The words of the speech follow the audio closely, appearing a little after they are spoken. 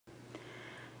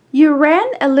You ran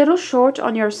a little short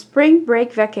on your spring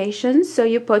break vacation, so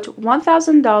you put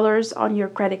 $1,000 on your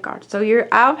credit card. So you're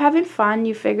out having fun.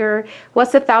 You figure,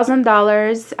 what's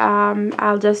 $1,000?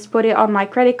 I'll just put it on my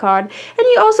credit card. And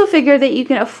you also figure that you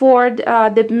can afford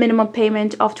the minimum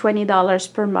payment of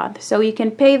 $20 per month. So you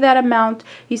can pay that amount.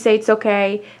 You say it's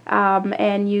okay,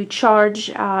 and you charge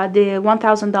the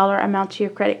 $1,000 amount to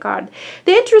your credit card.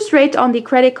 The interest rate on the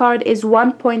credit card is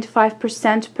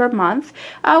 1.5% per month,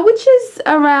 which is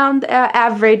around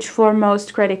average for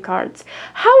most credit cards.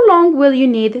 How long will you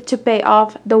need to pay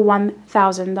off the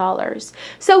 $1,000?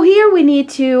 So here we need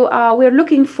to, we're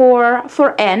looking for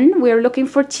N, we're looking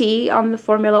for T on the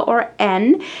formula, or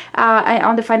N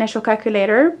on the financial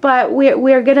calculator, but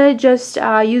we're gonna just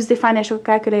use the financial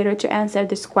calculator to answer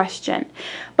this question.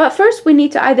 But first we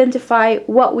need to identify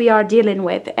what we are dealing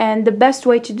with, and the best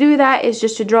way to do that is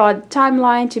just to draw a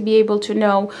timeline to be able to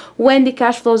know when the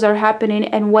cash flows are happening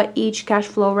and what each cash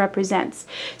flow represents.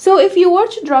 So if you were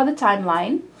to draw the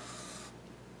timeline,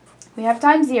 we have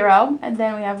time 0, and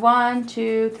then we have 1,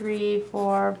 2, 3,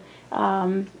 4,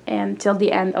 until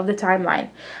the end of the timeline.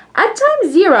 At time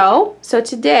 0, so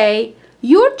today,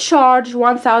 you're charged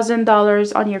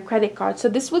 $1,000 on your credit card. So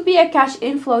this would be a cash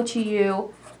inflow to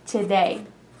you today.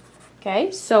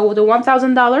 Okay, so the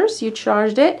 $1,000, you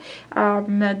charged it.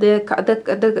 The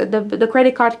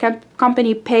credit card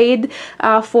company paid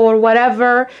for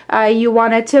whatever you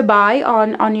wanted to buy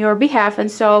on your behalf, and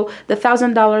so the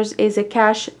 $1,000 is a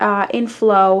cash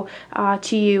inflow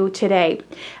to you today.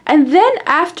 And then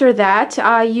after that,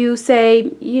 you say,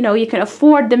 you know, you can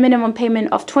afford the minimum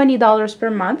payment of $20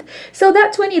 per month. So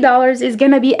that $20 is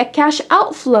going to be a cash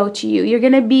outflow to you. You're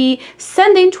going to be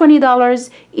sending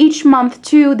 $20 each month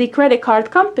to the credit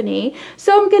card company.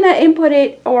 So I'm going to input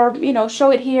it, or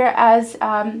show it here as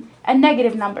a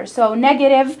negative number. So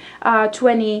negative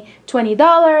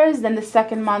 $20, then the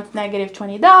second month negative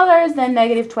 $20, then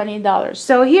negative $20.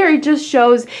 So here it just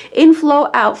shows inflow,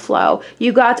 outflow.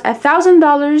 You got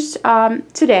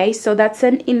 $1,000 today, so that's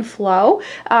an inflow,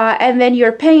 and then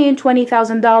you're paying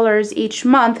 $20,000 each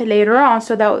month later on,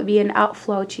 so that would be an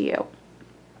outflow to you.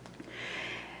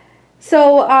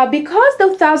 So because the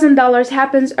 $1,000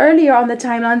 happens earlier on the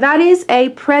timeline, that is a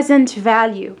present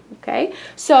value. Okay,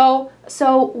 so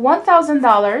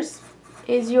 $1,000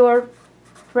 is your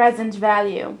present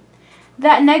value.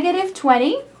 That negative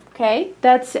 20, okay,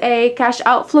 that's a cash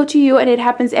outflow to you, and it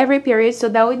happens every period, so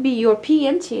that would be your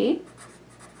PMT.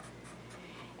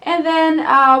 And then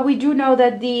we do know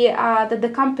that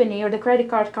the company, or the credit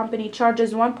card company,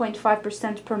 charges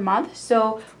 1.5% per month,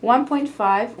 so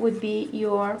 1.5 would be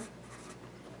your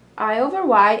I over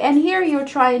Y, and here you're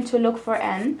trying to look for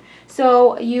N,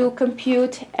 so you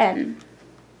compute N.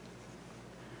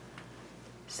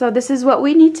 So this is what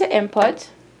we need to input.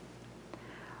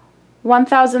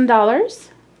 $1,000,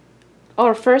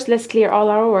 or first let's clear all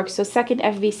our work, so second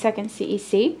FV, second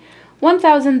CEC.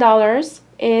 $1,000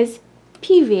 is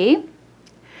PV,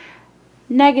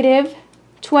 negative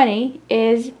 20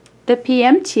 is the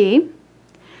PMT,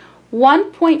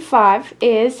 1.5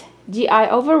 is DI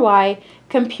over Y,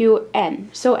 compute N.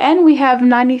 So N, we have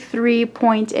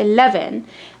 93.11.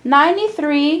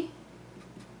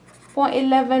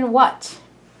 93.11 what?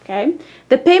 Okay,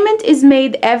 the payment is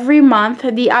made every month.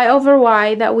 The I over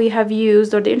Y that we have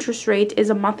used, or the interest rate, is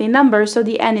a monthly number, so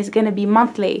the N is going to be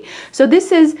monthly. So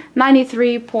this is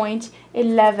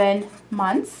 93.11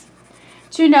 months.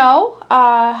 To know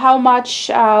how much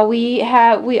how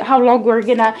long we're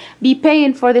gonna be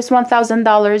paying for this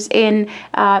 $1,000 in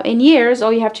years,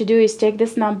 all you have to do is take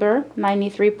this number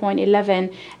 93.11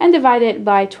 and divide it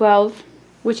by 12,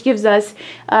 which gives us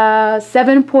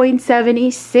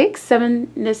 7.76,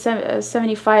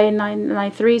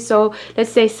 75.993. So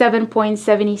let's say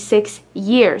 7.76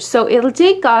 years. So it'll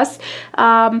take us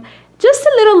just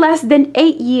a little less than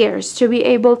 8 years to be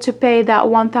able to pay that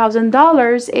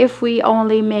 $1,000 if we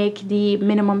only make the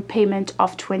minimum payment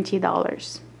of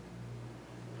 $20.